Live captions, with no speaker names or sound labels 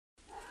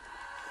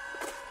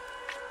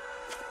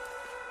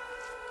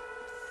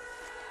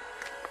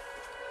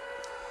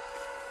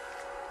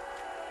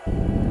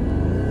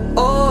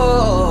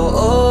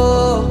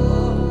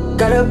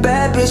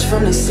bitch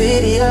from the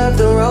city of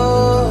the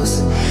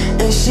rose,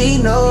 and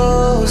she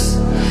knows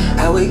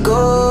how it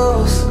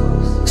goes.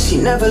 She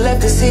never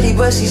left the city,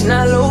 but she's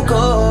not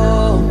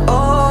local.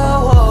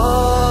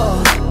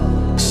 Oh,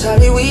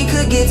 Shawty, we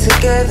could get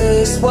together,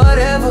 it's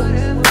whatever.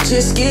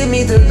 Just give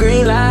me the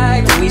green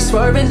light, then we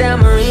swerving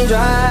down Marine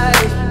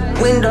Drive.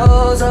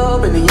 Windows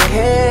open and your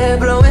hair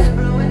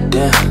blowing.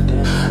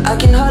 Damn, I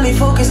can hardly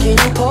focus, can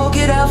you poke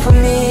it out for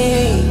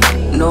me?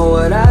 Know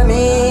what I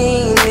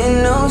mean,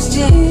 in those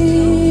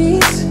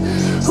jeans.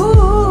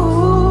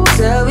 Ooh,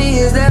 tell me,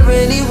 is there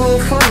any room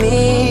for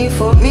me,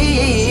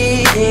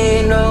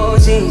 in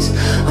those jeans?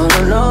 Oh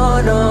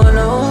no, no, no,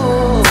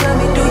 no. Tell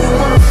me, do you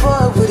wanna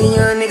fuck with a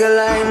young nigga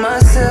like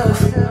myself?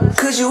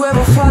 Could you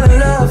ever fall in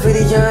love with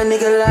a young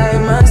nigga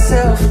like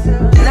myself?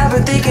 And I've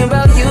been thinking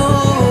about you,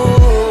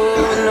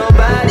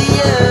 nobody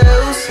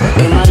else.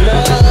 And my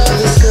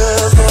love is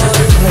good for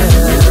the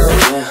hell,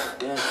 yeah.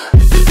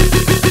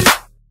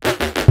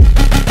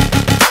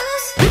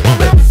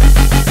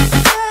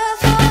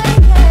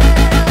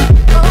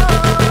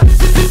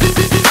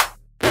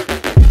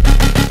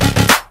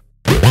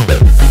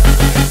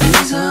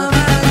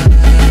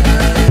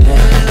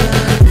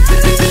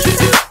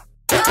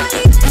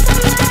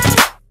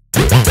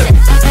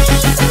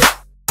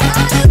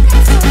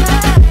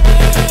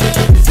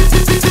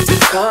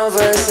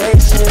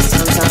 Conversations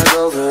sometimes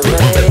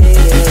overrated.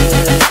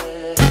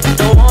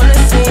 Don't wanna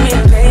seem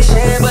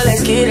impatient, but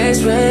let's get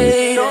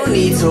x-rayed. Don't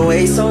need to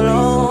wait so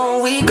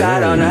long, we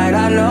got all night,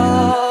 I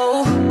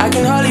know. I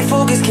can hardly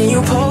focus, can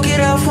you poke it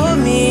out for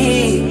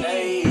me?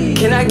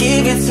 Can I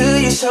give it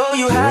to you, show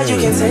you how you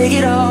can take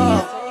it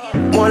all?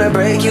 Wanna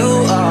break you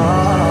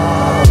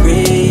off.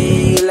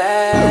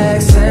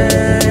 Relax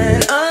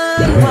and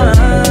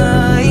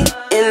unwind,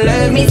 and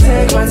let me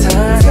take my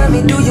time. Tell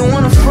me, do you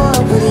wanna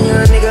fuck with a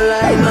young nigga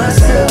like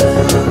myself?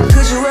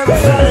 Could you ever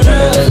fall in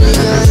love with a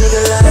young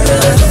nigga like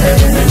myself?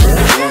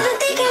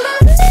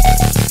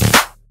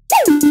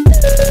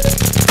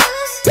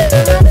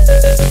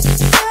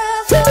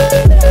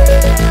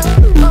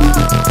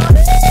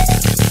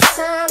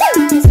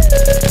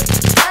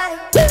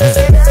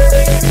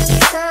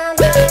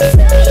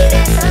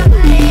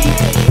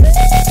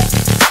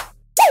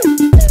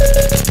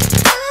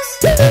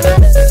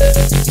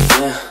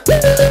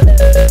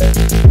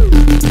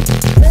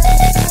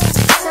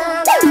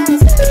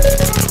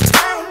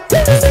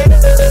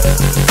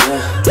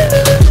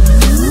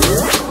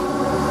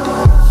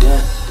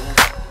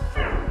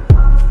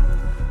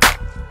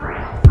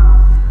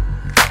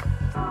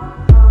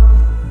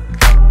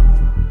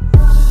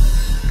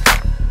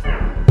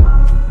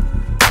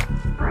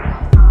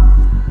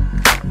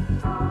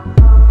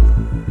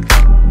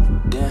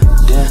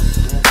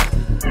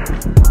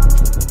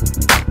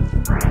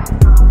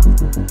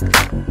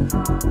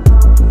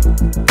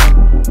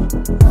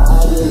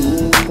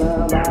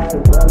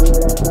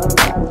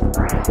 I